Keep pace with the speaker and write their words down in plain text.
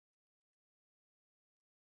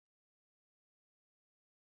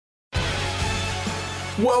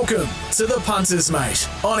Welcome to the Punters, mate,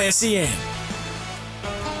 on SEN.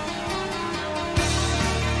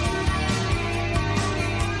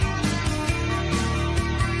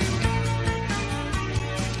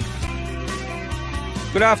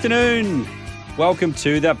 Good afternoon. Welcome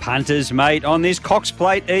to the Punters, mate, on this Cox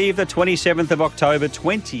Plate Eve, the 27th of October,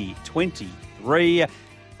 2023.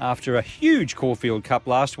 After a huge Caulfield Cup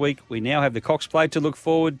last week, we now have the Cox Plate to look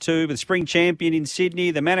forward to. The Spring Champion in Sydney,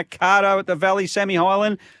 the Manikato at the Valley, Sammy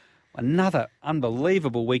Hyland. Another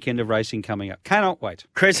unbelievable weekend of racing coming up. Cannot wait.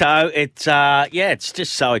 Chris O, it's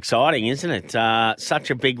just so exciting, isn't it? Such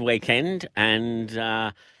a big weekend, and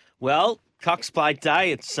Cox Plate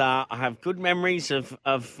Day. It's I have good memories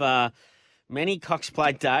of many Cox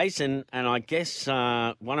Plate days, and I guess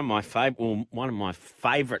one of my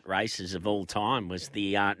favourite races of all time was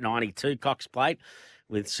the 92 Cox Plate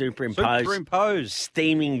with Superimposed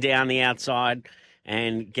steaming down the outside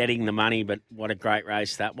and getting the money. But what a great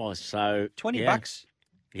race that was! So $20.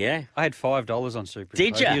 Yeah, I had $5 on Superimposed.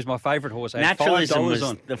 Did you? He was my favourite horse. I had Naturalism $5 was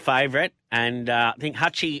on the favourite, and I think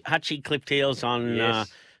Hutchie clipped heels on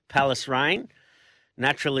Palace Rain.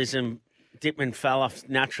 Naturalism. Dipman fell off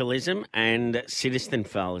Naturalism, and Citizen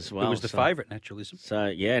fell as well. Who was the favourite, Naturalism? So,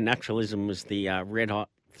 yeah, Naturalism was the red-hot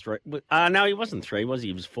three. No, he wasn't three, was he?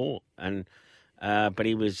 He was four. And but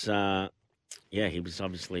he was, he was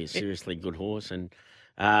obviously a seriously good horse. And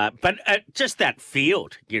but just that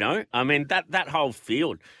field, you know, I mean, that whole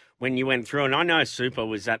field when you went through, and I know Super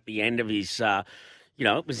was at the end of his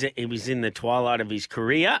it was in the twilight of his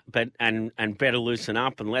career, but and Better Loosen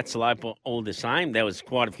Up and Let's Elope all the same. There was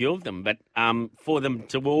quite a few of them, but for them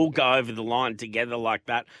to all go over the line together like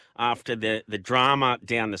that after the drama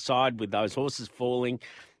down the side with those horses falling,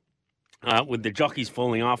 with the jockeys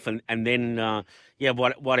falling off, and then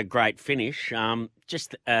what a great finish.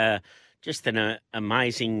 Just an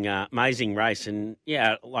amazing race, and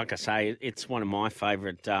like I say, it's one of my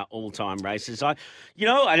favourite all-time races. I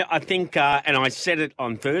think, and I said it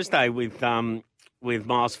on Thursday with Miles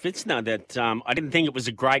Fitzner that I didn't think it was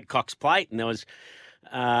a great Cox Plate, and there was,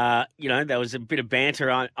 there was a bit of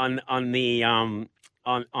banter on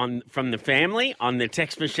from the family on the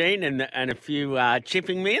text machine, and a few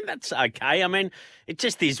chipping me, and that's okay. I mean, it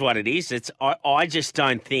just is what it is. I just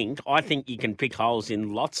don't think. I think you can pick holes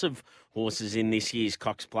in lots of horses in this year's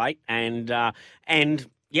Cox Plate, and I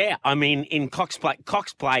mean, in Cox Plate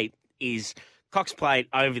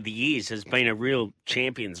over the years has been a real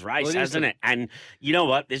champions race, hasn't it? And you know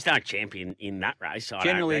what? There's no champion in that race.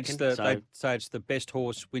 Generally, they say it's the best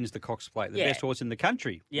horse wins the Cox Plate. The best horse in the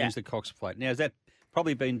country wins the Cox Plate. Now, has that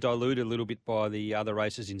probably been diluted a little bit by the other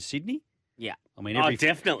races in Sydney? Yeah. I mean,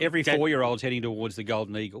 definitely. Every 4-year-old's heading towards the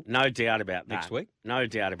Golden Eagle. No doubt about that. Next week. No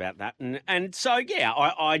doubt about that. And so,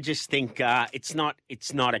 I just think it's not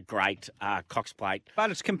a great Cox Plate. But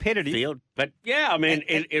it's competitive. Field. But, I mean,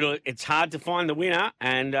 it's hard to find the winner,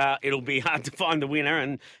 and it'll be hard to find the winner.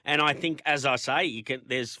 And I think, as I say,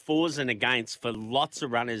 there's fors and against for lots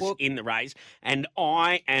of runners in the race. And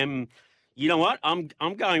I am, you know what?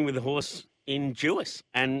 I'm going with the horse in Jewess,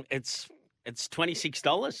 and it's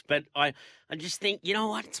 $26, but I just think, you know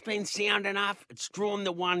what, it's been sound enough. It's drawn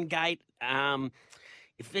the one gate.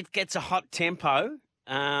 If it gets a hot tempo,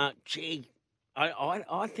 I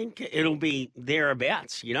think it'll be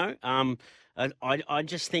thereabouts. You know, I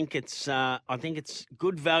just think it's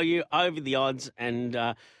good value over the odds, and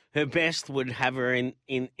her best would have her in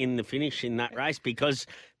the finish in that race because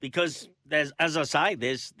there's, as I say,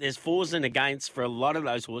 there's fors and against for a lot of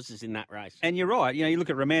those horses in that race. And you're right. You know, you look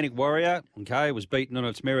at Romantic Warrior. Okay, it was beaten on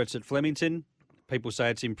its merits at Flemington. People say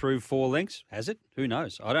it's improved 4 lengths. Has it? Who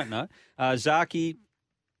knows? I don't know. Zaki,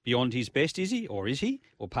 beyond his best, is he? Or is he?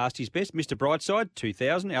 Or past his best? Mr. Brightside,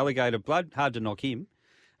 2,000. Alligator Blood, hard to knock him.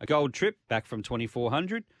 A Gold Trip, back from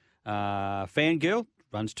 2,400. Fangirl,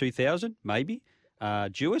 runs 2,000, maybe.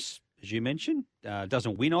 Jewess, as you mentioned,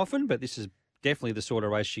 doesn't win often, but this is definitely the sort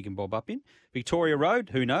of race she can bob up in. Victoria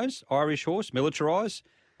Road, who knows? Irish horse, militarised.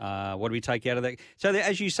 What do we take out of that? So,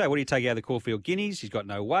 as you say, what do you take out of the Caulfield Guineas? He's got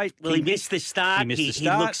no weight. Well, he missed the start. He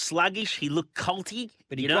looked sluggish. He looked colty.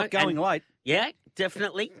 But he got going late. Yeah,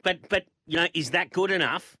 definitely. But you know, is that good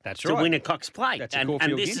enough to win a Cox Plate? That's a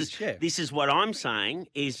Caulfield Guineas, this is what I'm saying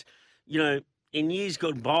is, you know, in years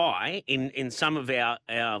gone by, in some of our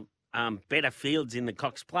better fields in the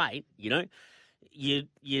Cox Plate, you know, you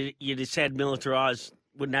just said militarised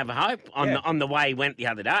wouldn't have a hope on the way he went the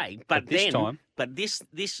other day. But this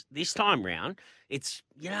time round, it's,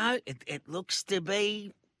 you know, it looks to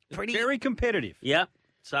be pretty very competitive. Yeah.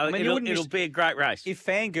 So I mean, it'll be a great race. If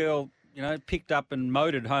Fangirl, you know, picked up and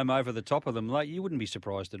motored home over the top of them, like, you wouldn't be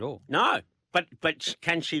surprised at all. No.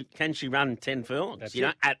 can she run 10 furlongs? That's you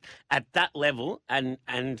know, it. at that level, and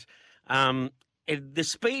the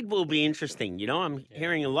speed will be interesting. You know, I'm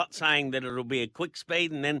hearing a lot saying that it'll be a quick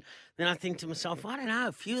speed, and then I think to myself, I don't know,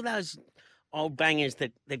 a few of those old bangers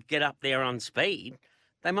that get up there on speed,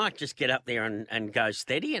 they might just get up there and go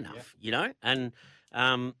steady enough. You know, and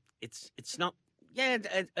it's not. Yeah,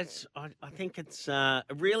 I think it's a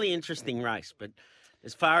really interesting race, but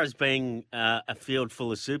as far as being a field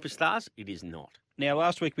full of superstars, it is not. Now,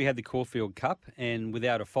 last week we had the Caulfield Cup, and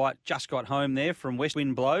without a fight, just got home there from West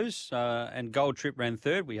Wind Blows, and Gold Trip ran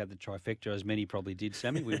third. We had the trifecta, as many probably did,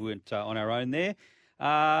 Sammy. We weren't on our own there.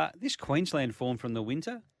 This Queensland form from the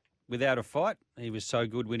winter, without a fight, he was so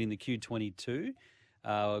good winning the Q22.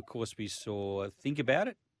 Of course, we saw Think About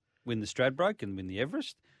It win the Stradbroke and win the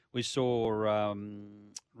Everest. We saw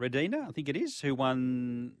Redina, I think it is, who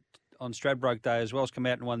won on Stradbroke Day as well, has come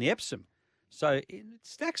out and won the Epsom. So it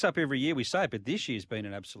stacks up every year, we say, but this year's been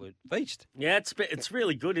an absolute feast. Yeah, it's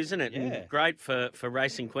really good, isn't it? Yeah. And great for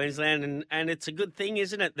Racing Queensland, and it's a good thing,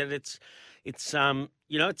 isn't it, that it's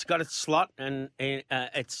you know, it's got its slot, and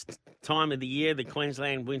it's time of the year, the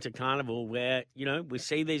Queensland Winter Carnival, where, you know, we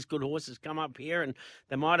see these good horses come up here, and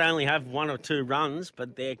they might only have one or two runs,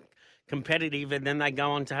 but they're competitive, and then they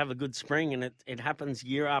go on to have a good spring, and it happens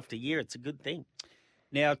year after year. It's a good thing.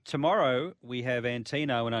 Now, tomorrow we have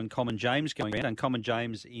Antino and Uncommon James going around. Uncommon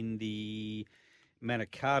James in the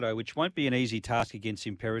Manikato, which won't be an easy task against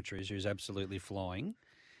Imperatriz, who's absolutely flying.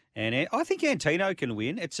 And I think Antino can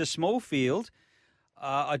win. It's a small field.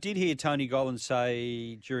 I did hear Tony Gollan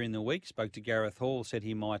say during the week, spoke to Gareth Hall, said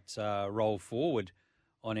he might roll forward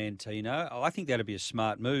on Antino. I think that'd be a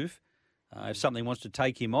smart move. If something wants to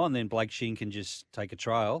take him on, then Blake Shin can just take a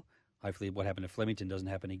trail. Hopefully what happened to Flemington doesn't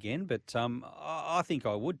happen again. But I think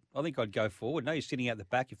I would. I think I'd go forward. No, he's sitting out the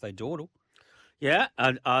back if they dawdle. Yeah,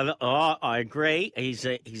 I agree. He's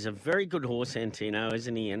a very good horse, Antino,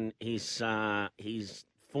 isn't he? And his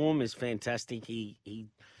form is fantastic. He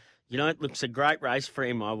you know, it looks a great race for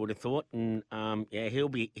him, I would have thought. And yeah, he'll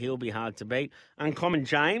be hard to beat. Uncommon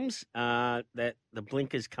James, that the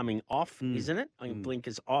blinker's coming off, isn't it? I think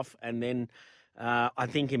blinker's off, and then I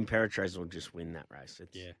think Imperatriz will just win that race.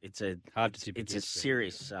 It's hard to tip. It's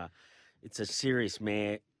a serious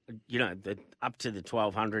mare. You know, up to the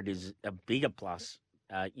 1200 is a bigger plus.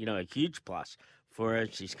 You know, a huge plus for her.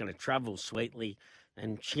 She's going to travel sweetly,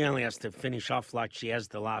 and she only has to finish off like she has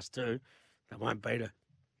the last two. They won't beat her.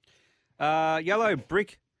 Yellow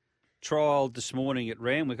Brick trialled this morning at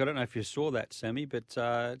Randwick. I don't know if you saw that, Sammy, but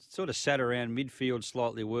it sort of sat around midfield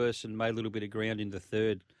slightly worse and made a little bit of ground in the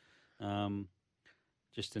third.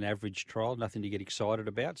 Just an average trial, nothing to get excited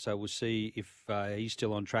about. So we'll see if he's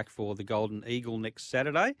still on track for the Golden Eagle next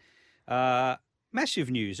Saturday.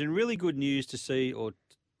 Massive news and really good news to see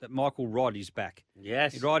that Michael Rodd is back.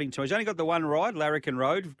 Yes. He's riding to. He's only got the one ride, Larrikin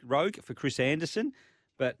Rogue for Chris Anderson.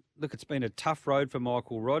 But look, it's been a tough road for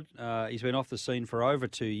Michael Rodd. He's been off the scene for over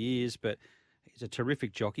 2 years, but he's a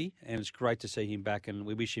terrific jockey, and it's great to see him back, and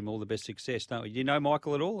we wish him all the best success, don't we? Do you know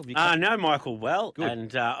Michael at all? I know Michael well, Good.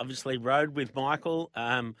 and obviously rode with Michael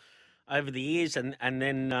over the years, and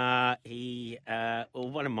then he,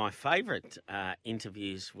 one of my favourite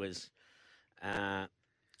interviews was...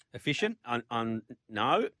 Efficient?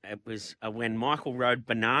 No, it was when Michael rode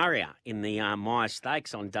Benaria in the Maya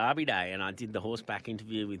Stakes on Derby Day, and I did the horseback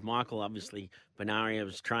interview with Michael. Obviously, Benaria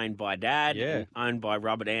was trained by Dad, and owned by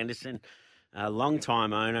Robert Anderson, a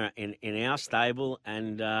long-time owner in our stable,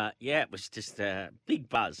 and it was just a big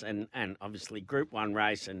buzz, and obviously Group 1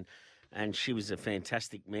 race, and she was a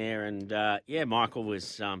fantastic mare, and Michael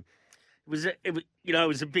was... It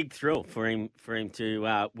was a big thrill for him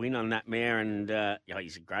to win on that mare, and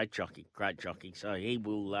he's a great jockey. So he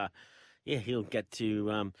will, he'll get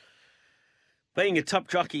to being a top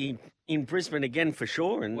jockey in Brisbane again for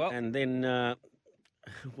sure, and then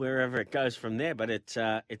wherever it goes from there. But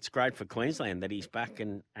it's great for Queensland that he's back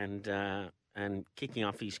and kicking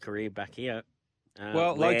off his career back here.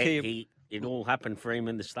 Low key, it all happened for him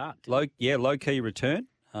in the start. Low key return.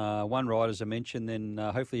 One ride, as I mentioned, then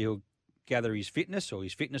hopefully he'll gather his fitness, or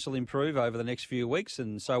his fitness will improve over the next few weeks,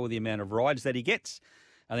 and so will the amount of rides that he gets.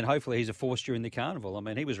 And then hopefully he's a force during the carnival. I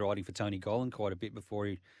mean, he was riding for Tony Gollan quite a bit before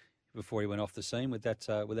he went off the scene with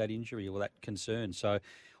that injury or that concern. So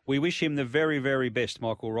we wish him the very, very best,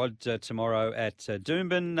 Michael Rodd, tomorrow at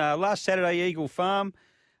Doomben. Last Saturday, Eagle Farm,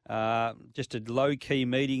 just a low-key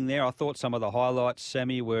meeting there. I thought some of the highlights,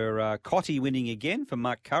 Sammy, were Cotty winning again for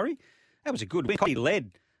Mark Curry. That was a good win. Cotty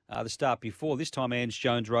led the start before. This time, Ange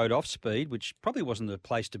Jones rode off speed, which probably wasn't the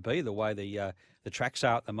place to be the way the tracks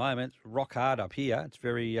are at the moment. It's rock hard up here. It's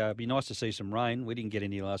very be nice to see some rain. We didn't get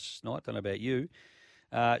any last night. Don't know about you.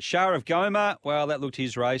 Shah of Goma, well, that looked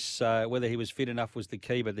his race. Whether he was fit enough was the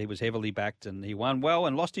key, but he was heavily backed and he won well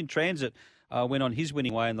and lost in transit. Went on his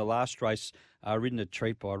winning way in the last race, ridden a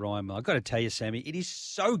treat by Ryan Maloney. I've got to tell you, Sammy, it is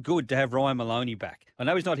so good to have Ryan Maloney back. I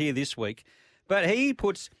know he's not here this week, but he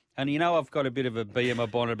puts, and you know I've got a bit of a bee in my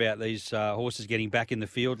bonnet about these horses getting back in the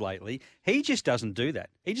field lately. He just doesn't do that.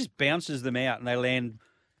 He just bounces them out and they land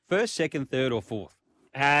first, second, third or fourth.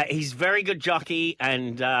 He's a very good jockey,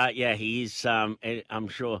 and he is. I'm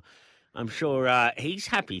sure he's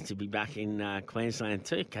happy to be back in Queensland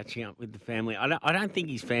too, catching up with the family. I don't think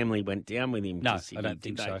his family went down with him. No, I don't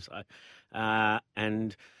think so.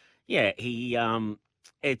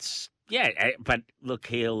 But look,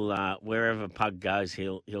 he'll wherever Pug goes,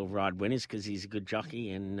 he'll ride winners because he's a good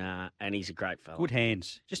jockey and he's a great fellow. Good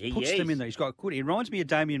hands, just puts them in there. He's got good. He reminds me of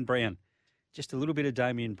Damien Brown, just a little bit of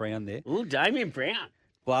Damien Brown there. Ooh, Damien Brown.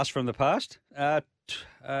 Blast from the past. So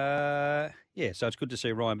it's good to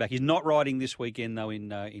see Ryan back. He's not riding this weekend, though,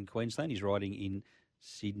 in Queensland. He's riding in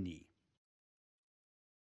Sydney.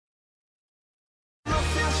 All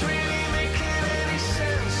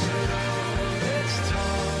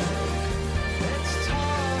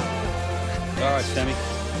right, Sammy,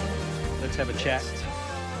 let's have a chat.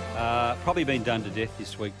 Probably been done to death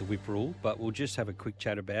this week, the whip rule, but we'll just have a quick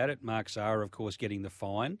chat about it. Mark Zahra, of course, getting the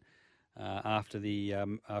fine. After the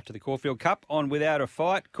Caulfield Cup on without a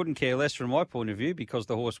fight. Couldn't care less from my point of view because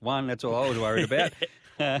the horse won. That's all I was worried about.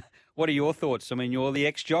 What are your thoughts? I mean, you're the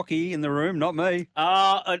ex-jockey in the room, not me.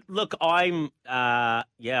 Look, I'm dead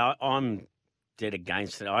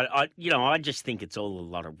against it. I just think it's all a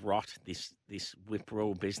lot of rot, this whip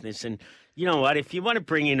rule business. And you know what? If you want to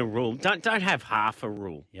bring in a rule, don't have half a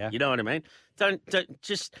rule. Yeah. You know what I mean? Don't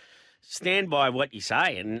just stand by what you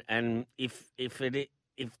say. And if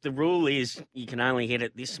the rule is you can only hit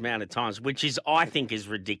it this amount of times, which I think is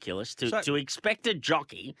ridiculous, to expect a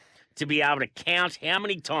jockey to be able to count how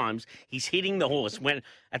many times he's hitting the horse when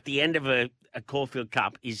at the end of a Caulfield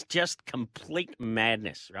Cup is just complete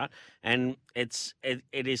madness, right? And it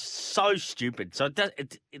is so stupid. So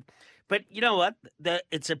but you know what?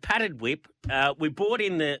 It's a padded whip. We brought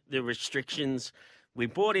in the restrictions. We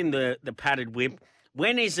brought in the padded whip.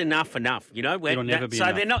 When is enough enough? You know, It'll never be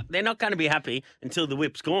enough. they're not going to be happy until the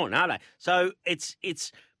whip's gone, are they? So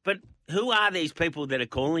but who are these people that are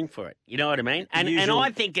calling for it? You know what I mean? And I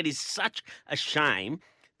think it is such a shame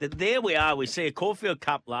that there we are. We see a Caulfield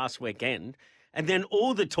Cup last weekend, and then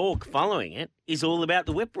all the talk following it is all about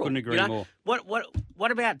the whip rule. Couldn't agree more.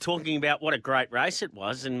 What about talking about what a great race it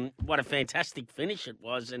was and what a fantastic finish it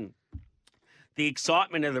was and the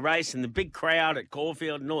excitement of the race and the big crowd at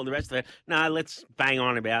Caulfield and all the rest of it? No, let's bang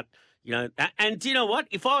on about, you know. And do you know what?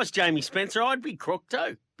 If I was Jamie Spencer, I'd be crook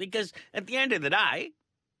too, because at the end of the day,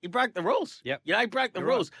 he broke the rules. Yep. You know, he broke the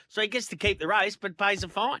rules. Right. So he gets to keep the race but pays a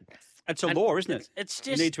fine. It's a law, isn't it? It's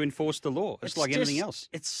just... You need to enforce the law. It's like anything else.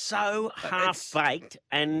 It's so half-baked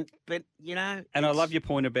but, you know... And I love your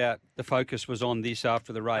point about the focus was on this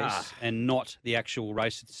after the race and not the actual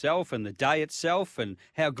race itself and the day itself and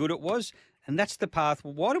how good it was. And that's the path.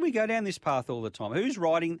 Why do we go down this path all the time? Who's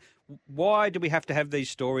riding? Why do we have to have these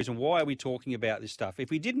stories and why are we talking about this stuff? If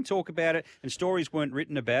we didn't talk about it and stories weren't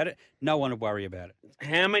written about it, no one would worry about it.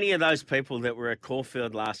 How many of those people that were at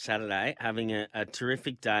Caulfield last Saturday having a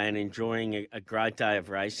terrific day and enjoying a great day of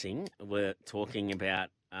racing were talking about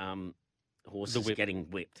horses getting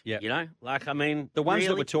whipped? Yeah. You know? Like, I mean... The ones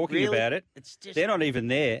that were talking about it, it's just... they're not even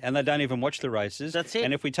there and they don't even watch the races. That's it.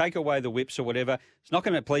 And if we take away the whips or whatever, it's not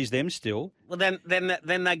going to please them still. Well,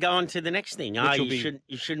 then they go on to the next thing.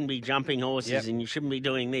 You shouldn't be jumping horses and you shouldn't be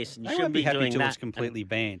doing this and you shouldn't be doing that. They won't be happy till it's completely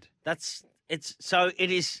banned.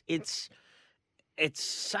 It's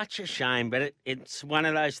such a shame, but it's one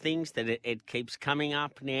of those things that it keeps coming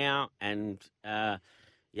up now and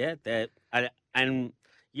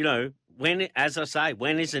you know, when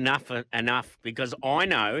is enough enough? Because I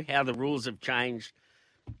know how the rules have changed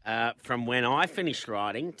from when I finished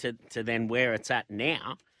riding to then where it's at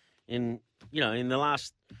now. In the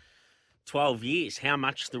last 12 years, how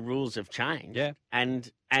much the rules have changed. Yeah,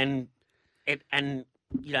 and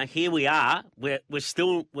you know, here we are. We're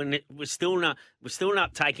still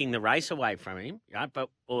not taking the race away from him, right?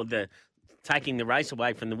 Taking the race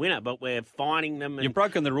away from the winner, but we're fining them. You've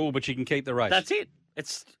broken the rule, but you can keep the race. That's it.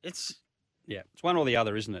 It's one or the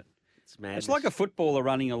other, isn't it? It's madness. It's like a footballer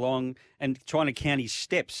running along and trying to count his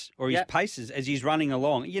steps or his paces as he's running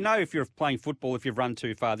along. You know, if you're playing football, if you've run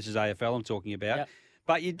too far, this is AFL I'm talking about,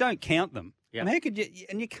 but you don't count them. Yeah. And how could you?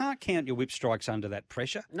 And you can't count your whip strikes under that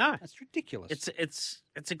pressure. No, That's ridiculous. it's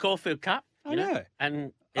a Caulfield Cup. I know.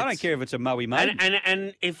 And I don't care if it's a Moe Maiden.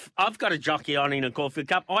 And if I've got a jockey on in a Caulfield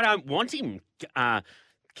Cup, I don't want him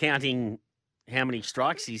counting how many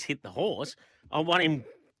strikes he's hit the horse. I want him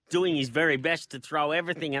doing his very best to throw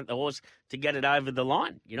everything at the horse to get it over the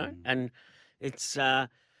line. And it's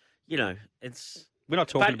it's. We're not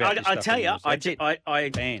talking about this I stuff tell you, anymore,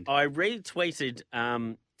 I retweeted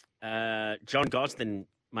John Gosden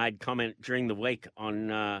made comment during the week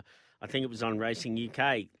on I think it was on Racing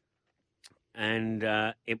UK, and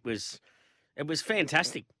it was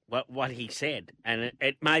fantastic what he said, and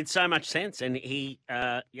it made so much sense, and he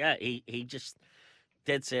just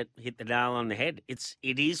dead set hit the nail on the head. It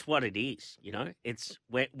is what it is, It's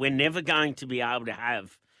we're never going to be able to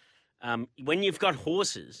have when you've got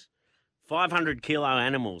horses, 500-kilo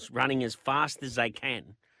animals running as fast as they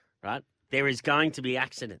can, right? There is going to be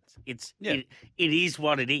accidents. It is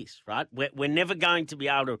what it is, right? We're never going to be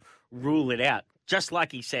able to rule it out. Just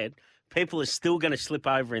like he said, people are still going to slip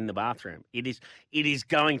over in the bathroom. It is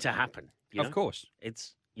going to happen. Of course,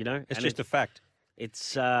 it's just a fact.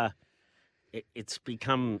 It's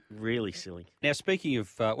become really silly. Now, speaking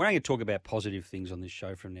of, we're only going to talk about positive things on this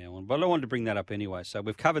show from now on, but I wanted to bring that up anyway. So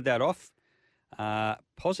we've covered that off.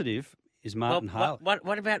 Positive is Martin Harley.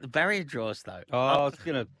 What about the barrier draws, though? I was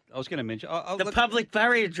going to mention the public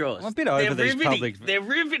barrier draws. I'm a bit over these public. They're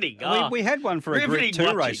riveting. We had one for a Group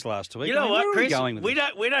 2 race last week. You know what, Chris? We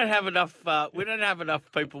don't have enough. We don't have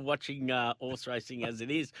enough people watching horse racing as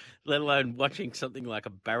it is, let alone watching something like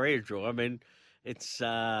a barrier draw. I mean, it's.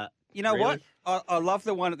 You know really? what? I love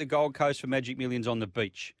the one at the Gold Coast for Magic Millions on the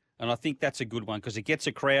beach. And I think that's a good one because it gets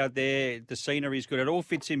a crowd there. The scenery is good. It all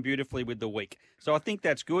fits in beautifully with the week. So I think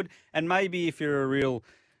that's good. And maybe if you're a real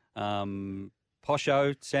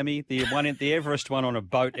posho, Sammy, the one at the Everest one on a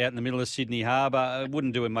boat out in the middle of Sydney Harbour, it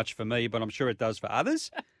wouldn't do it much for me, but I'm sure it does for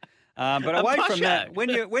others. But away from that,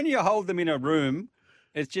 when you hold them in a room,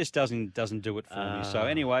 it just doesn't do it for me. So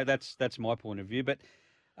anyway, that's my point of view. But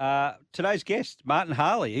today's guest, Martin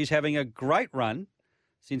Harley, he's having a great run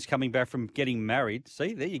since coming back from getting married.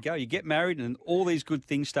 See, there you go. You get married and all these good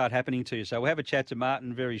things start happening to you. So we'll have a chat to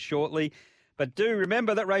Martin very shortly. But do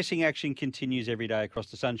remember that racing action continues every day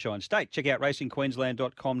across the Sunshine State. Check out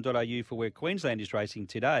racingqueensland.com.au for where Queensland is racing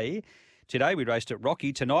today. Today we raced at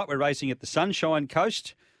Rocky. Tonight we're racing at the Sunshine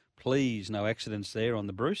Coast. Please, no accidents there on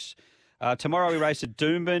the Bruce. Tomorrow we race at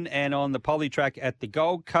Doomben and on the Poly track at the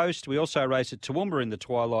Gold Coast. We also race at Toowoomba in the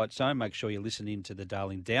Twilight Zone. Make sure you listen in to the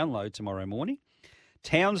Darling Download tomorrow morning.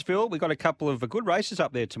 Townsville, we've got a couple of good races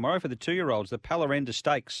up there tomorrow for the 2-year-olds. The Palarenda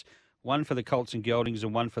Stakes, one for the Colts and Geldings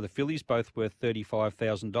and one for the Fillies, both worth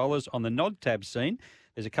 $35,000. On the Nod Tab scene,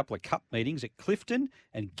 there's a couple of cup meetings at Clifton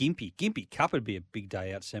and Gympie. Gympie Cup would be a big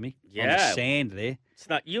day out, Sammy. Yeah. On the sand there. It's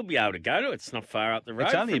not. You'll be able to go to it. It's not far up the road.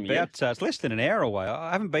 It's only from about, it's less than an hour away.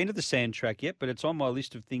 I haven't been to the sand track yet, but it's on my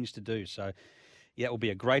list of things to do. So, yeah, it will be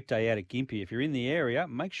a great day out at Gympie. If you're in the area,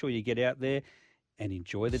 make sure you get out there and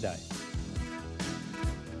enjoy the day.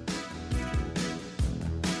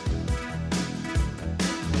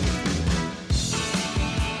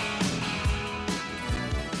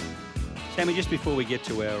 Sammy, just before we get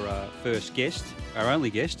to our first guest, our only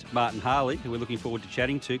guest, Martin Harley, who we're looking forward to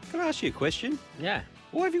chatting to, can I ask you a question? Yeah.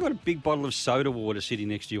 Why have you got a big bottle of soda water sitting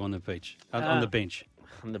next to you on the beach, on the bench?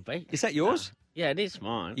 On the beach? Is that yours? Yeah, it is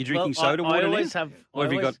mine. You're drinking soda water I always now? have. Or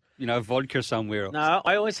have you got, vodka somewhere else? No,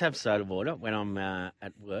 I always have soda water when I'm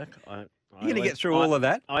at work. You're going to get through all of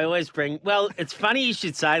that? I always bring... Well, it's funny you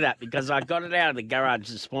should say that because I got it out of the garage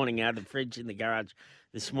this morning, out of the fridge in the garage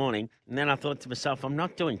this morning, and then I thought to myself, I'm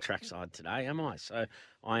not doing trackside today, am I? So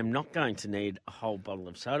I'm not going to need a whole bottle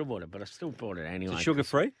of soda water, but I still bought it anyway. Is it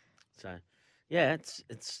sugar-free? So, yeah,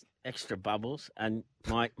 it's extra bubbles, and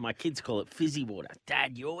my kids call it fizzy water.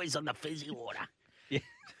 Dad, you're always on the fizzy water. Yeah.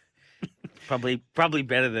 Probably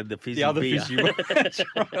better than the fizzy the other beer. fizzy water. That's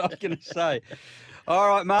right, I was going to say. All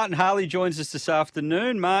right, Martin Harley joins us this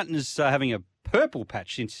afternoon. Martin is having a purple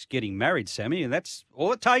patch since getting married, Sammy, and that's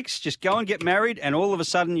all it takes. Just go and get married, and all of a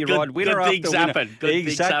sudden you ride winner after winner. Good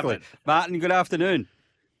things happen. Martin, good afternoon.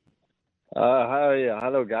 How are you?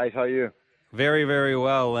 Hello, guys. How are you? Very, very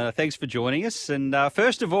well. Thanks for joining us. And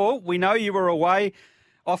first of all, we know you were away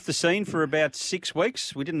off the scene for about 6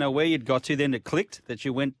 weeks. We didn't know where you'd got to. Then it clicked that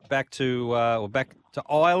you went back to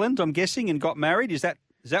Ireland, I'm guessing, and got married. Is that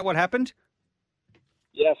what happened?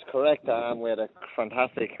 Yes, correct. We had a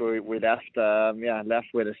fantastic. We left. Left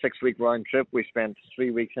with a 6-week round trip. We spent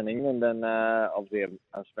 3 weeks in England, and obviously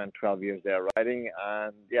I've spent 12 years there riding.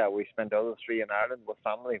 And we spent the other 3 in Ireland with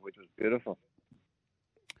family, which was beautiful.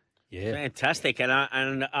 Yeah. Fantastic.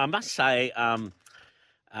 And I must say, I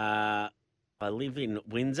live in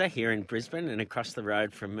Windsor here in Brisbane, and across the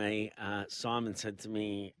road from me, Simon said to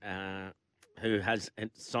me,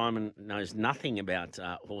 Simon knows nothing about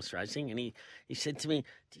horse racing, and he said to me,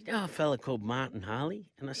 "Do you know a fella called Martin Harley?"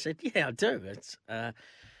 And I said, "Yeah, I do." I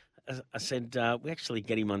said, "We actually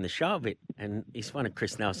get him on the show a bit, and he's one of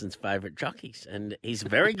Chris Nelson's favourite jockeys, and he's a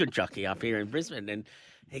very good jockey up here in Brisbane." And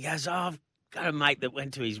he goes, "Oh, I've got a mate that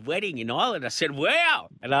went to his wedding in Ireland." I said, "Wow!"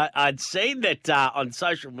 And I'd seen that on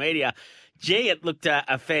social media. Gee, it looked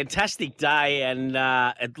a fantastic day, and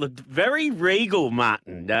it looked very regal,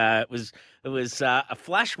 Martin. It was a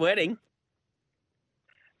flash wedding.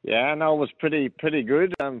 Yeah, no, it was pretty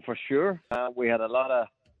good, for sure. We had a lot of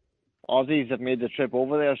Aussies that made the trip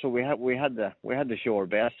over there, so we had to show our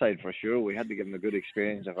best side for sure. We had to give them a good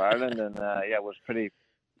experience of Ireland, and it was pretty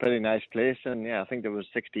nice place. And I think there was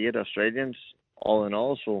 68 Australians all in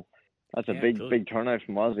all, so that's a big turnout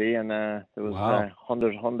from Aussie, and there was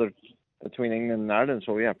 100 between England and Ireland,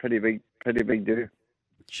 so pretty big do.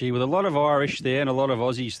 Gee, with a lot of Irish there and a lot of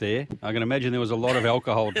Aussies there, I can imagine there was a lot of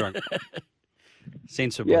alcohol drunk.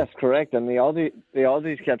 Sensibly. Yes, correct. And the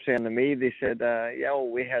Aussies kept saying to me, they said,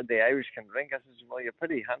 we heard the Irish can drink. I said, well, you're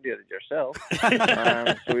pretty handy at it yourself.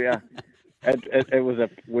 It was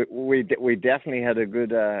we definitely had a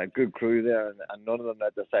good crew there, and none of them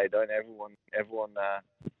let the side down. Everyone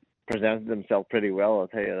presented themselves pretty well, I'll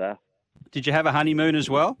tell you that. Did you have a honeymoon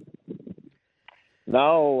as well?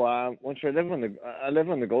 No, once I live on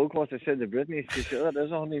the Gold Coast. I said to Brittany, she said, "That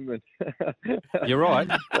is a honeymoon." You're right.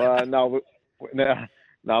 No,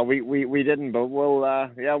 we didn't. But we'll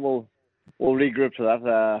regroup to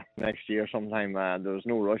that next year sometime. There was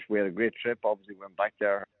no rush. We had a great trip. Obviously, went back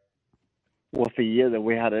there with the year that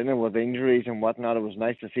we had in it with injuries and whatnot. It was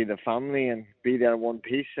nice to see the family and be there in one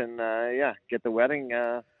piece and get the wedding.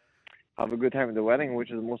 Have a good time at the wedding,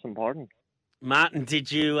 which is the most important. Martin,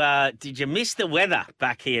 did you miss the weather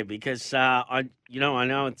back here? Because I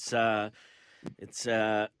know it's not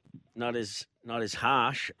as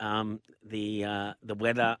harsh the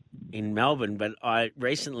weather in Melbourne, but I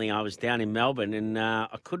was down in Melbourne and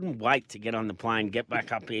I couldn't wait to get on the plane, get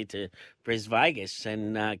back up here to Bris Vegas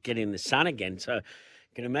and get in the sun again. So I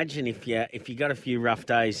can imagine if you got a few rough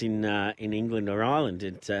days in England or Ireland,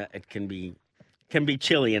 it can be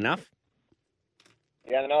chilly enough.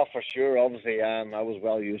 Yeah, no, for sure. Obviously, I was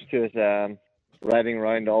well used to it. Riding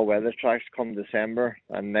around all weather tracks come December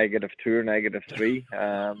and -2 or -3.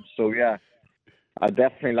 I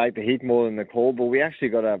definitely like the heat more than the cold, but we actually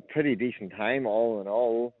got a pretty decent time all in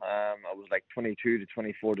all. It was like 22 to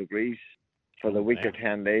 24 degrees for the week or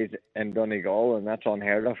 10 days in Donegal, and that's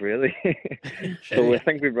unheard of, really. So I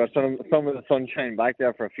think we brought some of the sunshine back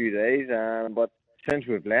there for a few days, but since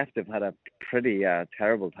we've left, they've had a pretty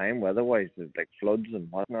terrible time weather-wise. There's like floods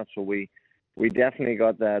and whatnot, so we definitely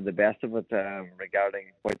got the best of it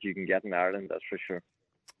regarding what you can get in Ireland, that's for sure.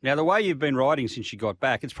 Now, the way you've been riding since you got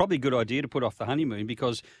back, it's probably a good idea to put off the honeymoon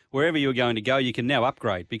because wherever you're going to go, you can now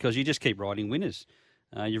upgrade because you just keep riding winners.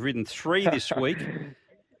 You've ridden 3 this week.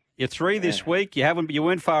 You're 3 this week. You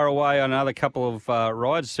weren't far away on another couple of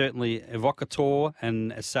rides, certainly Evocator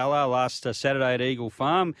and Asala last Saturday at Eagle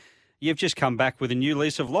Farm. You've just come back with a new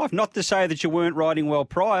lease of life. Not to say that you weren't riding well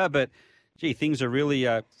prior, but, gee, things are really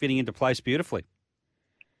fitting into place beautifully.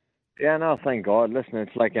 Yeah, no, thank God. Listen,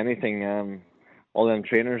 it's like anything. All them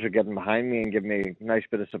trainers are getting behind me and giving me a nice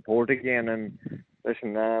bit of support again. And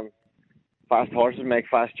listen, fast horses make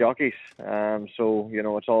fast jockeys. So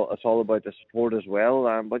it's all about the support as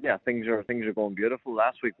well. But yeah, things are going beautiful.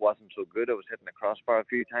 Last week wasn't so good. I was hitting the crossbar a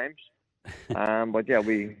few times. But yeah,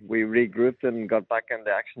 we regrouped and got back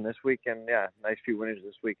into action this week, and nice few winners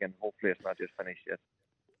this week, and hopefully it's not just finished yet.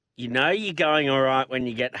 You know you're going all right when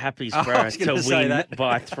you get Happysborough to win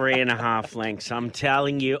by 3.5 lengths. I'm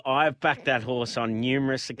telling you, I've backed that horse on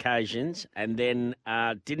numerous occasions, and then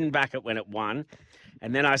didn't back it when it won,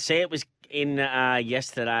 and then I see it was in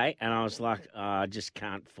yesterday, and I was like, I just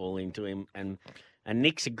can't fall into him. And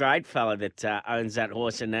Nick's a great fella that owns that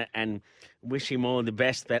horse, and wish him all the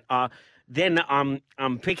best. But then I'm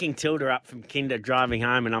picking Tilda up from Kinder, driving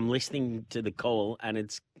home, and I'm listening to the call, and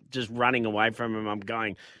it's just running away from him. I'm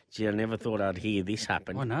going, gee, I never thought I'd hear this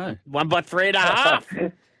happen. Oh, no. Won by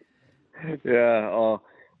 3.5. Yeah.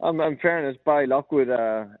 In fairness, Barry Lockwood,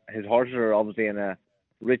 his horses are obviously in a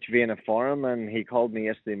rich vein of form, and he called me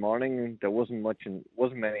yesterday morning. There wasn't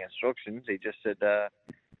many instructions. He just said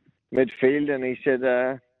midfield, and he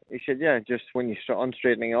said, yeah, just when you start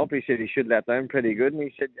unstraightening up, he said he should let down pretty good, and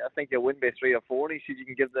he said, I think you'll win by 3 or 4. And he said you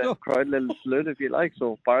can give the crowd a little salute if you like.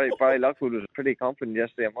 So Barry Lockwood was pretty confident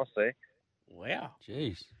yesterday, I must say. Wow.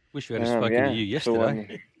 Jeez. Wish we had spoken to you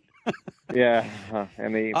yesterday. But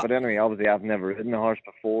anyway, obviously I've never ridden a horse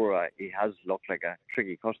before. He has looked like a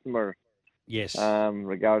tricky customer. Yes.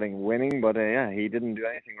 Regarding winning, but he didn't do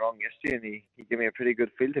anything wrong yesterday, and he gave me a pretty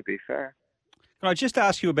good feel, to be fair. Can I just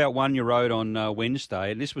ask you about one you rode on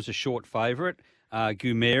Wednesday? This was a short favourite.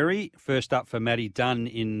 Gumeri, first up for Matty Dunn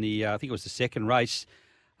in the, I think it was the second race.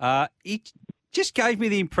 It just gave me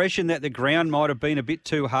the impression that the ground might have been a bit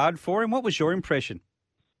too hard for him. What was your impression?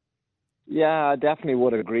 Yeah, I definitely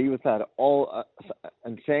would agree with that.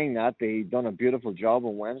 And saying that, they done a beautiful job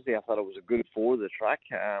on Wednesday. I thought it was a good for the track,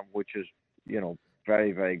 which is,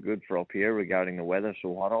 very, very good for up here regarding the weather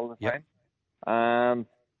so hot all the time.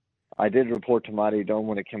 I did report to Matty Dunn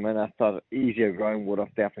when it came in. I thought easier ground would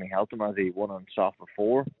have definitely helped him, as he won on soft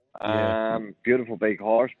before. Beautiful big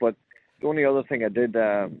horse, but the only other thing I did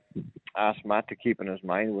ask Matt to keep in his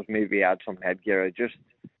mind was maybe add some headgear. Just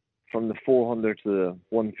from the 400 to the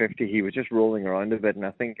 150, he was just rolling around a bit, and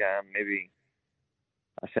I think maybe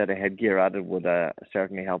a set of headgear added would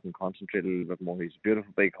certainly help him concentrate a little bit more. He's a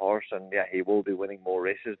beautiful big horse, and he will be winning more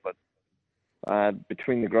races, but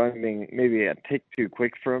between the ground being maybe a tick too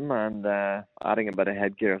quick for him and adding a bit of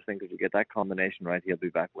headgear, I think if we get that combination right, he'll be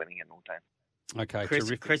back winning in no time. Okay,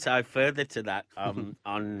 Chris, further to that,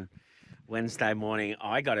 on Wednesday morning,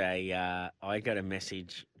 I got a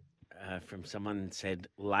message from someone that said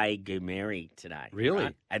lay Gumeri today. Really?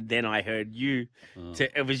 Right? And then I heard you.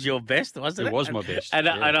 It was your best, wasn't it? It was my best. And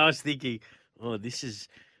I was thinking, this is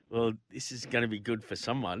going to be good for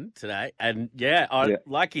someone today. And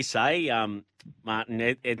like you say,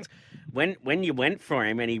 Martin, it's when you went for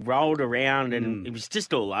him and he rolled around and he was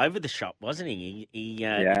just all over the shop, wasn't he?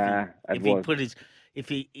 If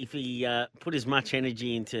he put as much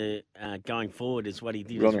energy into going forward as what he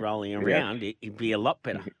did as rolling around, it'd be a lot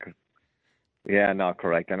better. Yeah, no,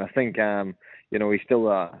 correct. And I think, he's still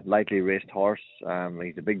a lightly raced horse.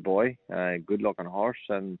 He's a big boy, good looking horse.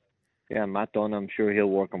 And Matt Dunn, I'm sure he'll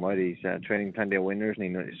work him out. He's training plenty of winners,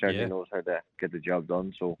 and he certainly knows how to get the job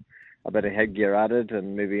done. So a bit of headgear added,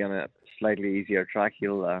 and maybe on a slightly easier track,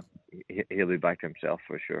 he'll be back to himself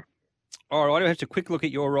for sure. All right, I'll have to quick look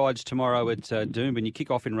at your rides tomorrow at Doomben. You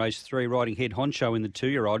kick off in race 3, riding Head Honcho in the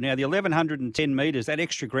 2-year-old. Now, the 1,110 metres, that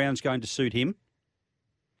extra ground's going to suit him?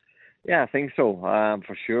 Yeah, I think so.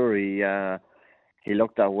 For sure, he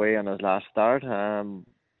looked that way on his last start. I'm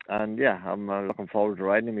looking forward to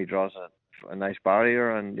riding him. He draws a nice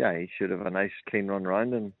barrier, and he should have a nice clean run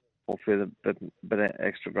round, and hopefully the bit of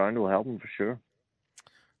extra ground will help him for sure.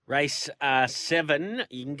 Race 7,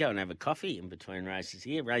 you can go and have a coffee in between races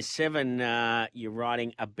here. Race 7, you're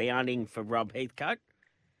riding Abounding for Rob Heathcote.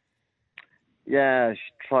 Yeah,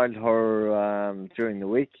 she trialled her during the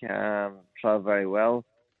week. Trialled very well.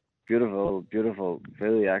 Beautiful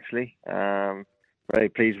filly, actually. Very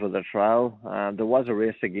pleased with the trial. There was a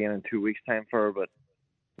race again in 2 weeks' time for her, but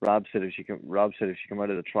Rob said if she come out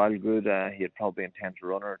of the trial good, he'd probably intend to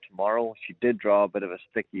run her tomorrow. She did draw a bit of a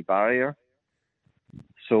sticky barrier,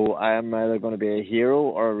 so I am either going to be a hero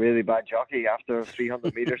or a really bad jockey after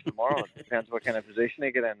 300 metres tomorrow. It depends what kind of position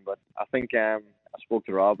I get in, but I think I spoke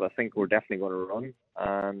to Rob. I think we're definitely going to run,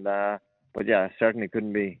 and I certainly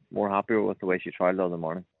couldn't be more happier with the way she trialled all the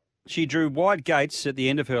morning. She drew wide gates at the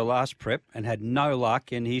end of her last prep and had no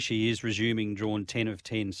luck, and here she is resuming drawn 10 of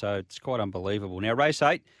 10, so it's quite unbelievable. Now, race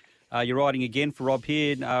 8, you're riding again for Rob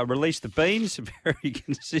here. Release the Beans, very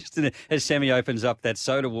consistent as Sammy opens up that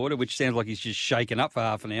soda water, which sounds like he's just shaken up for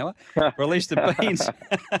half an hour. Release the Beans.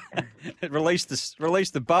 Release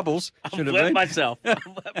the Bubbles. I've wet myself.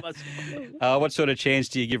 What sort of chance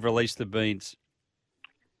do you give Release the Beans?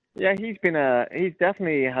 Yeah, he's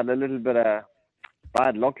definitely had a little bit of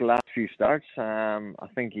bad luck the last few starts. I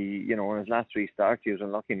think he, in his last 3 starts, he was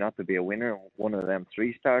unlucky not to be a winner. One of them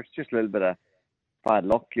 3 starts, just a little bit of bad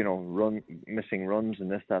luck, missing runs and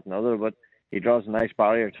this, that, and other. But he draws a nice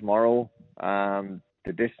barrier tomorrow.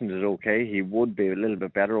 The distance is okay. He would be a little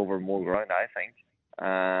bit better over more ground, I think.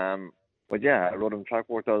 I rode him track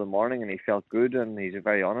work the other morning, and he felt good, and he's a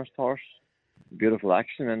very honest horse. Beautiful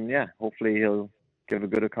action, and hopefully he'll give a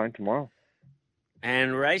good account tomorrow.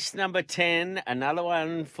 And race number 10, another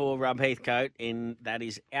one for Rob Heathcote, that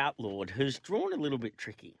is Outlawed, who's drawn a little bit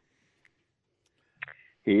tricky.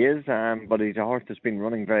 He is, but he's a horse that's been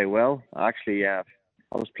running very well. Actually, I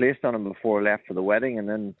was placed on him before I left for the wedding, and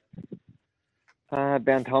then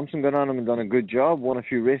Ben Thompson got on him and done a good job, won a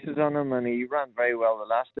few races on him, and he ran very well the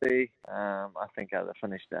last day. I think I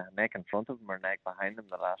finished neck in front of him or neck behind him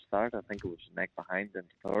the last start. I think it was neck behind in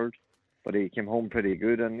third, but he came home pretty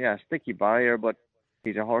good, and sticky barrier, but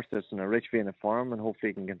he's a horse that's in a rich vein of form, and hopefully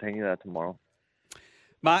he can continue that tomorrow.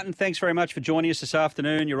 Martin, thanks very much for joining us this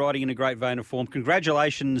afternoon. You're riding in a great vein of form.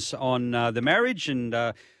 Congratulations on the marriage and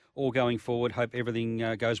all going forward. Hope everything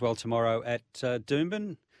goes well tomorrow at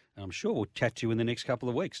Doomben. I'm sure we'll chat to you in the next couple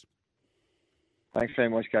of weeks. Thanks very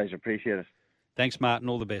much, guys. Appreciate it. Thanks, Martin.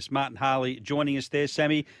 All the best. Martin Harley joining us there.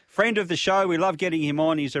 Sammy, friend of the show. We love getting him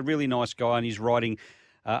on. He's a really nice guy and he's riding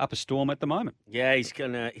up a storm at the moment. Yeah,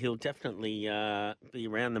 he'll definitely be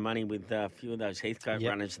around the money with a few of those Heathcote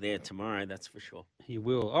runners there tomorrow, that's for sure. He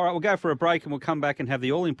will. All right, we'll go for a break and we'll come back and have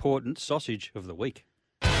the all-important sausage of the week.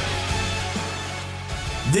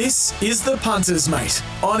 This is the Punters, mate,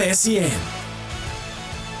 on SEN.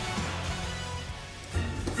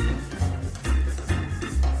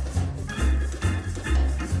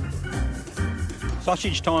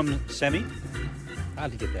 Sausage time, Sammy.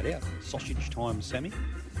 Hard to get that out. Sausage time, Sammy.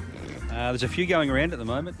 There's a few going around at the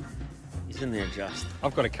moment. Isn't there just?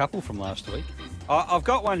 I've got a couple from last week. I've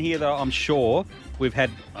got one here that I'm sure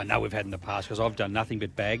I know we've had in the past because I've done nothing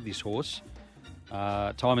but bag this horse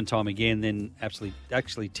time and time again, then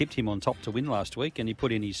actually tipped him on top to win last week, and he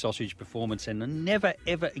put in his sausage performance, and never,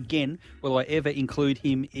 ever again will I ever include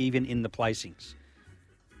him even in the placings.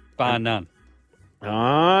 Bar none.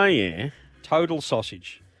 Oh, yeah. Total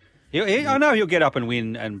sausage. I know he'll get up and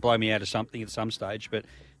win and blow me out of something at some stage, but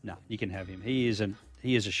no, you can have him. He is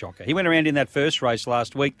a shocker. He went around in that first race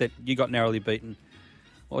last week that you got narrowly beaten.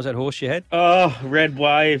 What was that horse you had? Oh, Red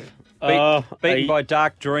Wave. Beaten by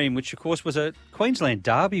Dark Dream, which of course was a Queensland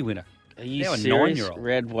Derby winner. Are you now serious? A 9-year-old.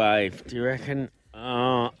 Red Wave. Do you reckon?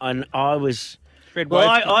 And I was. Red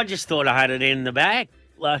Well, Wave. I just thought I had it in the bag,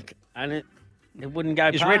 and it wouldn't go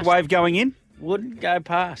Is past. Red Wave going in? Wouldn't go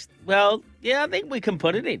past. Well, yeah, I think we can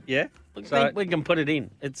put it in. Yeah. I think we can put it in.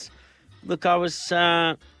 I was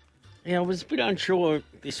a bit unsure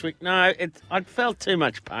this week. No, I felt too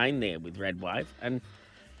much pain there with Red Wave, and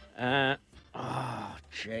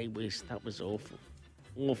gee whiz, that was awful.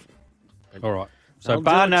 But All right. So I'll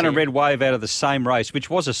bar do it none to and you. Red Wave out of the same race, which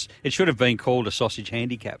it should have been called a sausage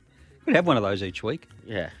handicap. We'd have one of those each week.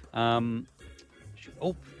 Yeah.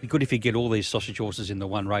 Be good if you get all these sausage horses in the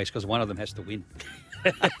one race because one of them has to win.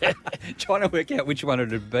 Trying to work out which one it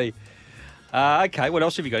would be. Okay, what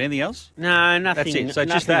else have you got? Anything else? No, nothing. That's it. So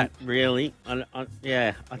just nothing that. really. I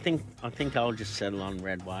think I'll just settle on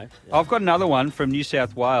Red Wave. Yeah. I've got another one from New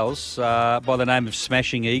South Wales by the name of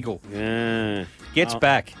Smashing Eagle. Yeah. Gets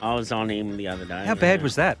back. I was on him the other day. How bad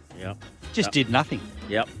was that? Yep. Just did nothing.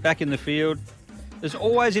 Yep. Back in the field. There's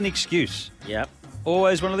always an excuse. Yep.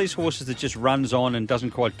 Always one of these horses that just runs on and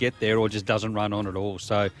doesn't quite get there or just doesn't run on at all.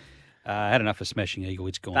 So I had enough of Smashing Eagle.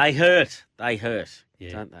 It's gone. They hurt.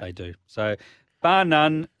 Yeah, don't they do. So bar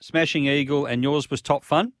none, Smashing Eagle, and yours was Top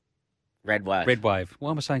Fun? Red Wave. Red Wave.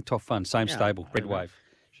 Why am I saying Top Fun? Same stable. Red Wave.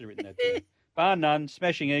 Should have written that down. Bar none,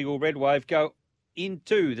 Smashing Eagle, Red Wave go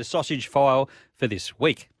into the sausage file for this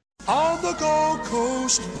week. On the Gold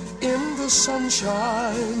Coast, in the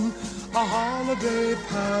sunshine, a holiday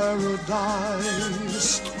paradise.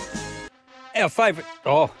 Our favourite.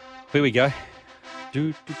 Oh, here we go.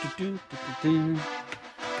 Do, do, do, do, do, do, do.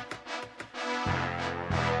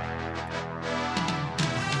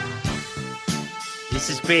 This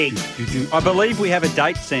is big. I believe we have a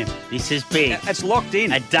date, Sam. This is big. It's locked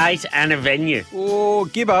in. A date and a venue. Oh,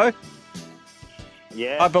 Gibbo,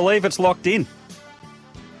 Yeah, I believe it's locked in.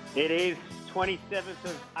 it is 27th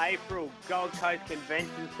of April, Gold Coast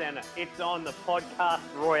Convention Centre. It's on the Podcast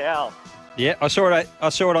Royale. Yeah, I saw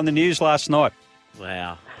it on the news last night.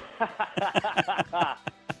 Wow.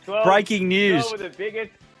 12 Breaking news. 12 of the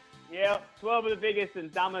biggest, 12 of the biggest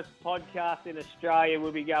and dumbest podcasts in Australia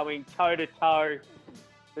will be going toe-to-toe.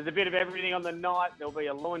 There's a bit of everything on the night. There'll be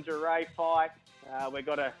a lingerie fight. We've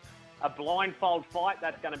got a blindfold fight.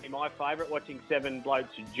 That's going to be my favourite, watching 7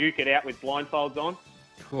 blokes duke it out with blindfolds on.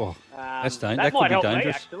 Oh, that's That that could might be help dangerous.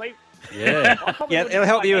 me, actually. Yeah, I probably yeah, wouldn't it'll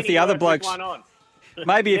help take you if the any other worse with blokes. one on.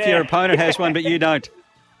 Maybe if Yeah. your opponent has one, but you don't.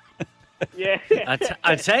 Yeah.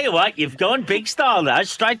 I tell you what, you've gone big style though,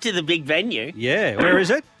 straight to the big venue. Yeah, where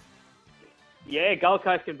is it? Yeah, Gold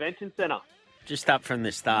Coast Convention Centre. Just up from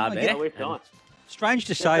the star Oh, there. yeah. We've gone. Strange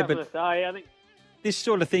to say, but I think. this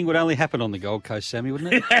sort of thing would only happen on the Gold Coast, Sammy,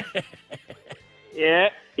 wouldn't it? Yeah.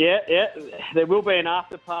 There will be an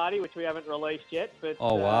after party, which we haven't released yet, but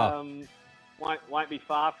Oh, wow. won't be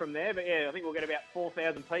far from there. But yeah, I think we'll get about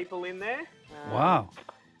 4,000 people in there. Wow.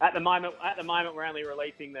 At the moment, we're only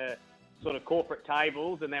releasing the sort of corporate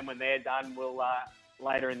tables, and then when they're done, we'll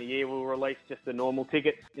later in the year we'll release just the normal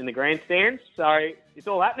tickets in the grandstands. So it's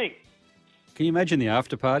all happening. Can you imagine the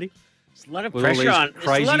after party? There's a lot of With all pressure these on. There's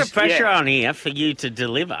a lot of crazies. pressure Yeah. on here for you to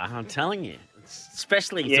deliver. I'm telling you,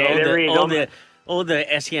 especially Yeah, there is. all the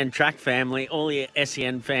SEN track family, all the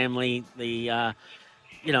SEN family, all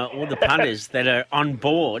the punters that are on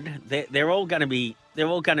board, they're all going to be.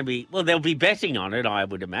 Well, they'll be betting on it, I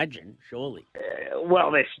would imagine, surely.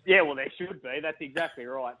 Well, there should be. That's exactly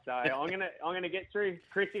right. So I'm gonna get through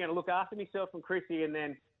Chrissy, gonna look after myself and Chrissy, and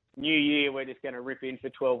then New Year we're just gonna rip in for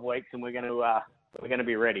 12 weeks, and we're gonna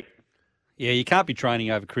be ready. Yeah, you can't be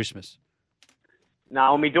training over Christmas.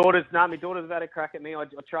 No, my daughter's about to crack at me. I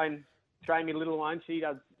train my little one. She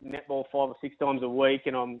does netball 5 or 6 times a week,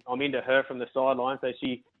 and I'm into her from the sideline. So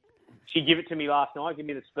she gave it to me last night, give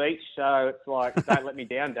me the speech. So it's like, don't let me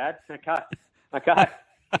down, Dad. Okay.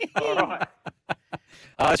 All right.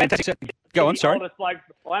 That's fantastic. Go on, sorry.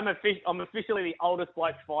 I'm officially the oldest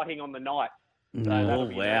bloke fighting on the night. So oh,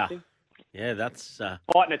 wow. Yeah, that's...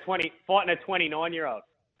 fighting a 29-year-old.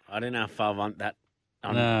 I don't know if I want that.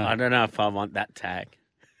 No. I don't know if I want that tag.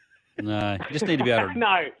 No, you just need to be able to...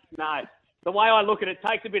 No. The way I look at it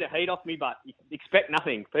takes a bit of heat off me, but you expect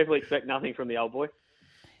nothing. People expect nothing from the old boy.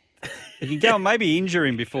 You can go and maybe injure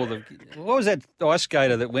him before the... What was that ice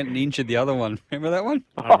skater that went and injured the other one? Remember that one?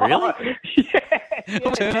 Oh, really? Yeah.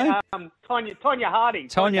 What's her name? Tonya Harding.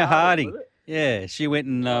 Tonya Harding. Was it? Yeah, she went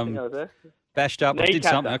and I think that was her. bashed up or did Kneecapped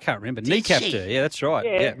something. her. I can't remember. Did Kneecapped she? her. Yeah, that's right.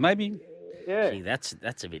 Yeah. Yeah, maybe. Yeah. Gee, that's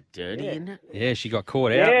a bit dirty, isn't it? Yeah, she got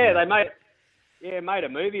caught out. Yeah, they made a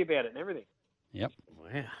movie about it and everything. Yep.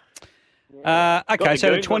 Wow. Okay, Got so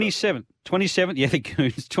the the goons on 27th, yeah, the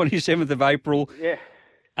Goons, 27th of April.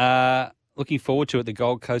 Yeah. Looking forward to it, the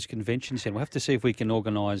Gold Coast Convention Centre. We'll have to see if we can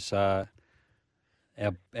organise our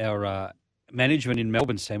management in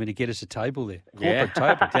Melbourne, Sammy, to get us a table there. Corporate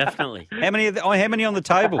table. Definitely. How many on the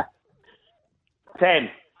table? 10.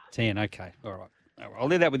 10, okay. All right. I'll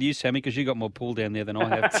leave that with you, Sammy, because you got more pool down there than I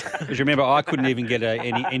have. Because remember, I couldn't even get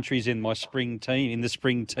any entries in my spring team,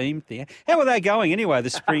 there. How are they going anyway,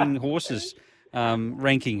 the spring horses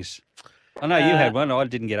rankings? I know you had one. I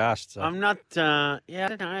didn't get asked. So. I'm not, I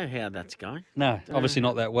don't know how that's going. No, obviously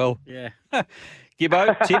not that well. Yeah.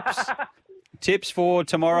 Gibbo, tips for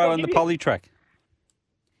tomorrow and the poly track.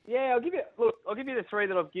 Yeah, I'll give you the 3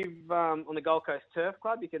 that I've give on the Gold Coast Turf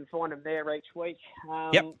Club. You can find them there each week.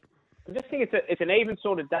 Yep. I just think it's an even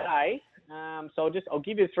sort of day. So I'll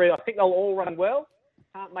give you the 3. I think they'll all run well.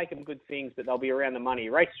 Can't make them good things, but they'll be around the money.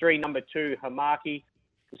 Race 3, number 2, Hamaki.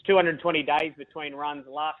 It's 220 days between runs.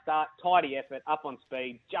 Last start, tidy effort, up on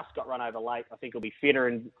speed. Just got run over late. I think he'll be fitter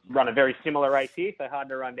and run a very similar race here. So hard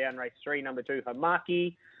to run down. Race 3, number 2,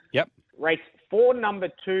 Hamaki. Yep. Race 4, number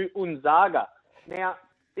 2, Unzaga. Now,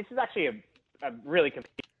 this is actually a really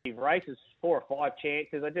competitive race. There's 4 or 5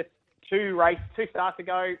 chances. Two starts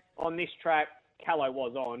ago on this track, Callow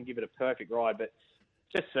was on, give it a perfect ride, but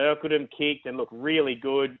just circled him, kicked, and looked really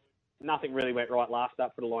good. Nothing really went right last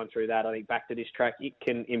up for the line through that. I think back to this track, it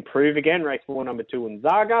can improve again. Race 4, number 2,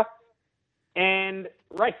 Unzaga. And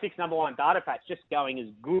race 6, number 1, Data Patch, just going as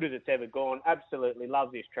good as it's ever gone. Absolutely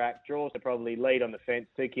loves this track. Draws to probably lead on the fence.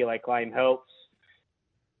 2 kilo claim helps.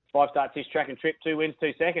 5 starts this track and trip, 2 wins,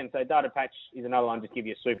 2 seconds. So Data Patch is another one, just give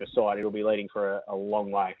you a super side. It'll be leading for a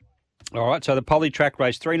long way. All right, so the poly track,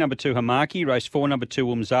 race 3, number 2, Hamaki. Race 4, number 2,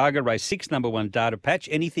 Umzaga. Race 6, number 1, Data Patch.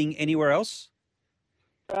 Anything anywhere else?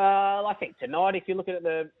 I think tonight, if you're looking at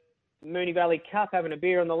the Moonee Valley Cup, having a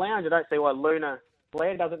beer on the lounge, I don't see why Luna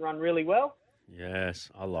Blair doesn't run really well. Yes,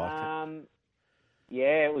 I like it.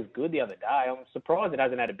 Yeah, it was good the other day. I'm surprised it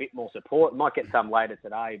hasn't had a bit more support. Might get some later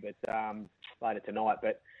today, but later tonight.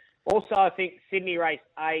 But also, I think Sydney race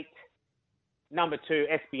 8, number 2,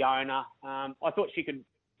 Espiona. I thought she could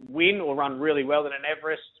win or run really well in an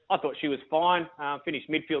Everest. I thought she was fine. Finished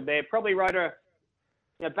midfield there. Probably rode her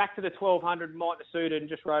back to the 1200, might have suited, and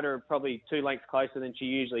just rode her probably 2 lengths closer than she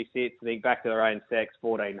usually sits. I think back to her own sex,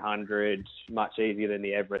 1400, much easier than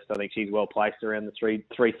the Everest. I think she's well placed around the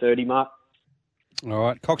 330 mark. All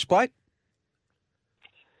right, Cox Plate?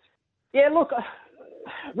 Yeah, look,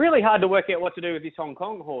 really hard to work out what to do with this Hong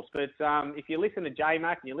Kong horse. But if you listen to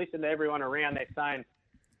J-Mac and you listen to everyone around, they're saying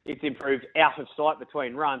it's improved out of sight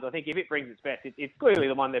between runs. I think if it brings its best, it's clearly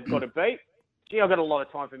the one they've got to beat. Gee, I've got a lot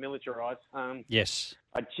of time for Militarise. Yes.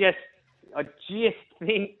 I just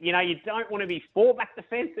think, you don't want to be 4 back the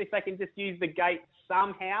fence if they can just use the gate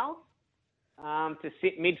somehow to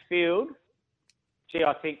sit midfield. Gee,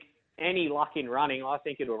 I think any luck in running, I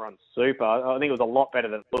think it'll run super. I think it was a lot better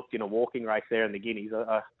than it looked in a walking race there in the Guineas.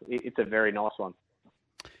 It's a very nice one.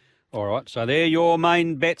 All right, so they're your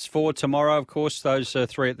main bets for tomorrow, of course, those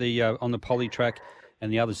 3 at the on the poly track.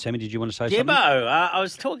 And the others, Sammy, did you want to say something? Gibbo, I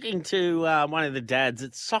was talking to one of the dads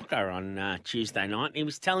at soccer on Tuesday night. And he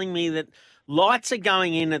was telling me that lights are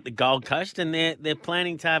going in at the Gold Coast and they're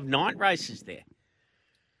planning to have night races there.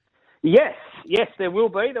 Yes, there will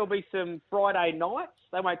be. There'll be some Friday nights.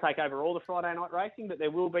 They won't take over all the Friday night racing, but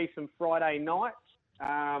there will be some Friday nights.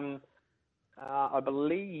 I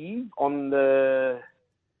believe on the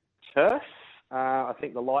turf. I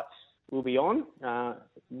think the lights will be on.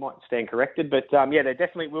 Might stand corrected, but there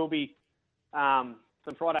definitely will be some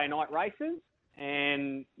Friday night races,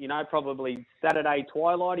 and probably Saturday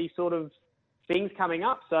twilighty sort of things coming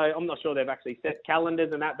up. So I'm not sure they've actually set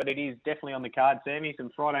calendars and that, but it is definitely on the card, Sammy.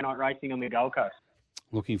 Some Friday night racing on the Gold Coast.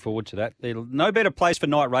 Looking forward to that. There's no better place for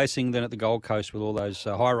night racing than at the Gold Coast with all those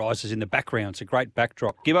high rises in the background. It's a great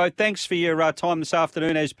backdrop. Gibbo, thanks for your time this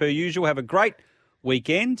afternoon as per usual. Have a great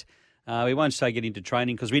weekend. We won't say get into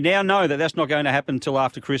training because we now know that that's not going to happen until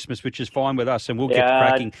after Christmas, which is fine with us, and we'll get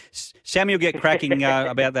cracking. Sammy will get cracking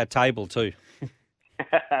about that table too.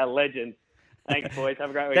 Legend. Thanks, boys. Have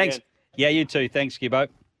a great weekend. Thanks. Yeah, you too. Thanks, Gibbo.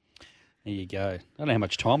 There you go. I don't know how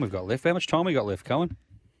much time we've got left. How much time we got left, Cohen?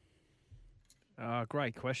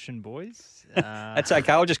 Great question, boys. That's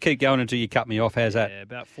okay. I'll just keep going until you cut me off. How's that? Yeah,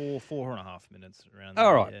 about four and a half minutes around there.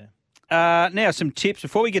 All right. Yeah. Now, some tips.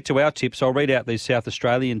 Before we get to our tips, I'll read out these South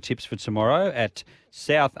Australian tips for tomorrow at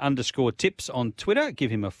South_tips on Twitter.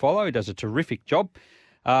 Give him a follow. He does a terrific job.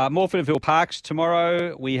 Morphettville Parks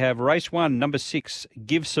tomorrow. We have race 1, number 6,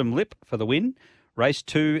 Give Some Lip for the win. Race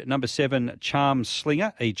 2, number 7, Charm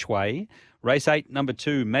Slinger each way. Race 8, number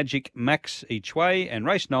 2, Magic Max each way. And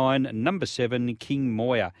race 9, number 7, King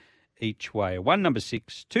Moya each way. 1, number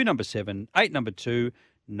 6, 2, number 7, 8, number 2,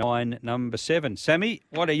 9, number 7. Sammy,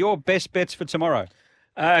 what are your best bets for tomorrow?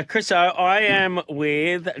 Chris, I am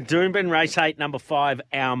with Doomben, race 8, number 5,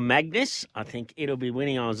 Our Magnus. I think it'll be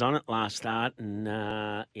winning. I was on it last start,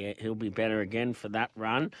 and he'll be better again for that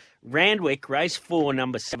run. Randwick, race 4,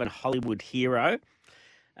 number 7, Hollywood Hero.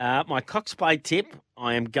 My Cox Play tip,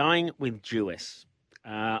 I am going with Jewess.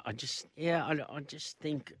 I just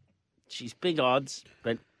think she's big odds,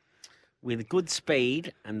 but with good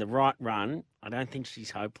speed and the right run, I don't think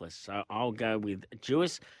she's hopeless. So I'll go with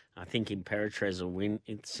Jewess. I think Imperatriz will win.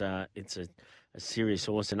 It's a serious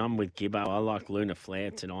horse, and I'm with Gibbo. I like Luna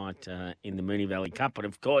Flair tonight in the Moonee Valley Cup. But,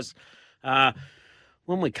 of course,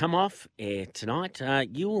 when we come off air tonight,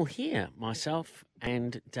 you will hear myself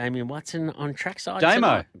and Damien Watson on trackside Damo.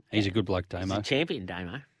 tonight. He's a good bloke, Damo. He's a champion,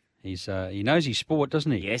 Damo. He knows his sport,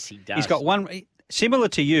 doesn't he? Yes, he does. He's got one, similar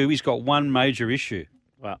to you, he's got one major issue.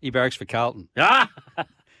 Well, He barracks for Carlton. well,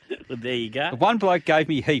 there you go. One bloke gave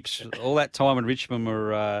me heaps. All that time when Richmond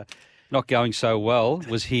were not going so well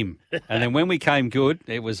was him. And then when we came good,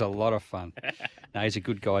 it was a lot of fun. No, he's a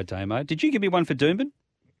good guy, Damo. Did you give me one for Doomben?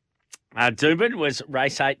 Doomben was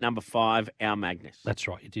race 8, number 5, Our Magnus. That's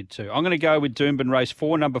right, you did too. I'm going to go with Doomben race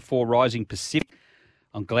 4, number 4, Rising Pacific.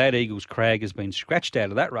 I'm glad Eagles Crag has been scratched out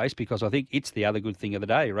of that race because I think it's the other good thing of the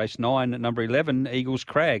day. Race 9, number 11, Eagles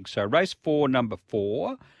Crag. So race 4, number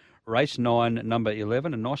 4, race 9, number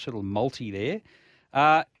 11, a nice little multi there.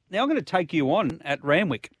 Now I'm going to take you on at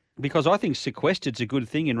Randwick because I think Sequestered's a good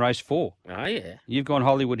thing in race 4. Oh, yeah. You've gone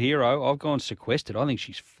Hollywood Hero. I've gone Sequestered. I think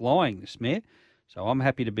she's flying, this mare. So I'm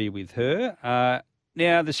happy to be with her.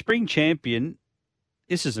 Now, the spring champion,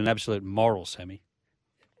 this is an absolute moral, Sammy.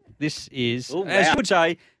 This is, as you would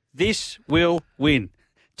say, this will win.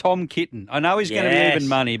 Tom Kitten. I know he's going to be even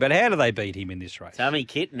money, but how do they beat him in this race? Tommy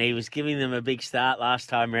Kitten, he was giving them a big start last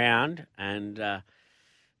time round, and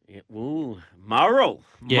moral.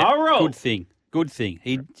 Good thing.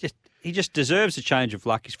 He just deserves a change of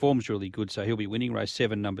luck. His form's really good, so he'll be winning race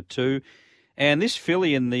 7, number 2. And this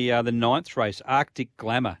filly in the 9th race, Arctic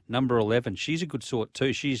Glamour, number 11, she's a good sort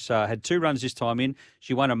too. She's had 2 runs this time in.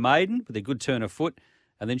 She won a maiden with a good turn of foot,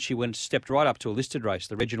 and then she stepped right up to a listed race,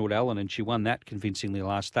 the Reginald Allen, and she won that convincingly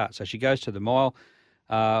last start. So she goes to the mile.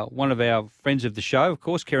 One of our friends of the show, of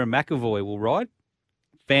course, Karen McAvoy will ride.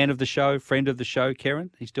 Fan of the show, friend of the show,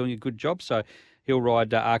 Karen. He's doing a good job, so he'll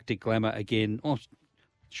ride Arctic Glamour again. Oh,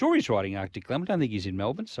 sure he's riding Arctic Glamour. I don't think he's in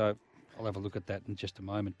Melbourne, so I'll have a look at that in just a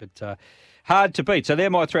moment. But hard to beat. So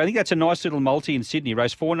they're my 3. I think that's a nice little multi in Sydney.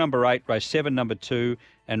 Race 4, number 8, race 7, number 2,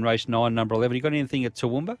 and race 9, number 11. You got anything at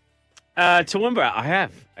Toowoomba? Toowoomba, I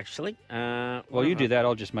have, actually. Well, you do that.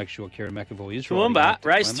 I'll just make sure Karen McAvoy is Toowoomba, riding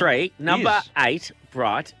race 3, number 8,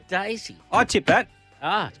 Bright Daisy. I tip that.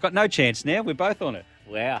 It's got no chance now. We're both on it.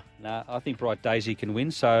 Wow. No, I think Bright Daisy can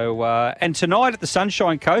win. So, and tonight at the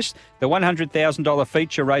Sunshine Coast, the $100,000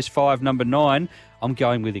 feature, race 5, number 9, I'm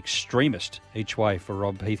going with Extremist each way for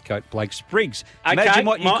Rob Heathcote, Blake Spriggs. Okay, Imagine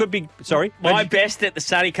what you could be. Sorry. My best at the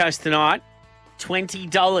Sunny Coast tonight,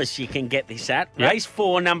 $20 you can get this at. Yep. Race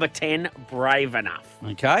 4, number 10, Brave Enough.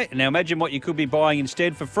 Okay. Now imagine what you could be buying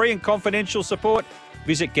instead. For free and confidential support,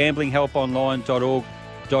 visit gamblinghelponline.org.au.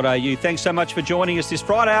 Thanks so much for joining us this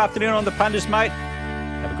Friday afternoon on the Punters, mate.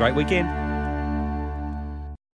 Have a great weekend.